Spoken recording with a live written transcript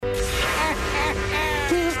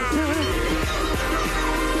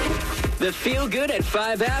The Feel Good at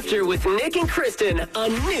 5 After with Nick and Kristen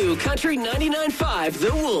on New Country 99.5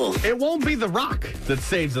 The Wolf. It won't be the rock that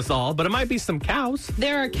saves us all, but it might be some cows.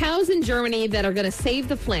 There are cows in Germany that are going to save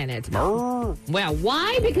the planet. Well,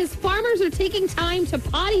 why? Because farmers are taking time to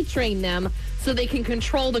potty train them so they can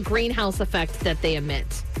control the greenhouse effect that they emit.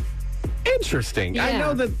 Interesting. I Yeah.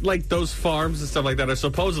 know that like those farms and stuff like that are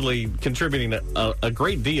supposedly contributing a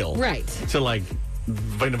great deal, Right. to like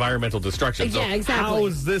environmental destruction. So Yeah, exactly. how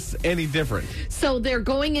is this any different? So they're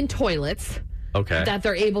going in toilets Okay. that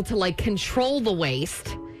they're able to like control the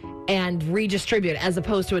waste and redistribute as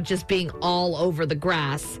opposed to it just being all over the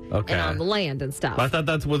grass Okay. and on the land and stuff. I thought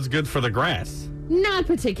that's what's good for the grass. Not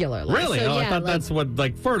particularly. Really? So, I yeah, thought like, that's what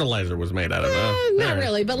like fertilizer was made out of. not All right.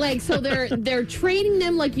 really, but like, so they're training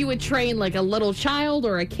them like you would train like a little child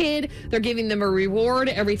or a kid. They're giving them a reward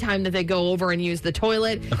every time that they go over and use the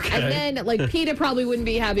toilet. Okay. And then like PETA probably wouldn't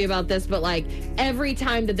be happy about this, but like every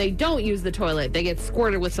time that they don't use the toilet, they get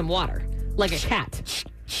squirted with some water, like a cat.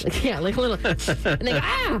 Like, yeah, like a little, and they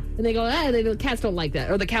go and they go the cats don't like that,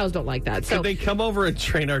 or the cows don't like that. So Could they come over and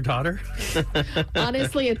train our daughter?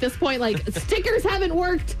 honestly, at this point, like stickers haven't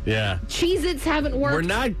worked, Yeah. Cheez-Its haven't worked. We're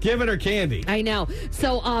not giving her candy. I know.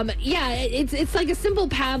 So, yeah, it's like a simple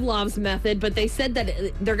Pavlov's method, but they said that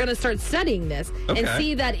they're going to start studying this and Okay.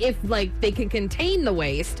 see that if like they can contain the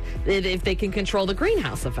waste, that if they can control the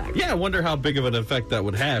greenhouse effect. Yeah, I wonder how big of an effect that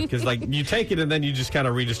would have, because like you take it and then you just kind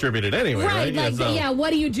of redistribute it anyway, right? Like, so- yeah,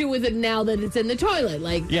 what do you do with it now that it's in the toilet?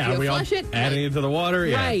 Like, Yeah, do you we all flush it? adding it to the water.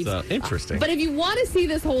 Yeah, Right. so interesting. But if you want to see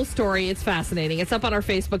this whole story, it's fascinating. It's up on our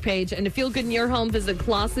Facebook page. And to feel good in your home, visit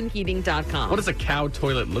ClausenHeating.com. What does a cow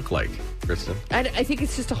toilet look like, Kristen? I think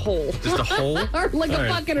it's just a hole. Just a hole? or like All a right.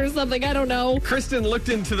 bucket or something. I don't know. Kristen looked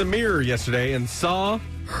into the mirror yesterday and saw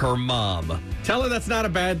her mom. Tell her that's not a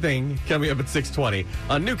bad thing. Coming up at 6:20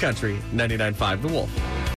 on New Country 99.5 The Wolf.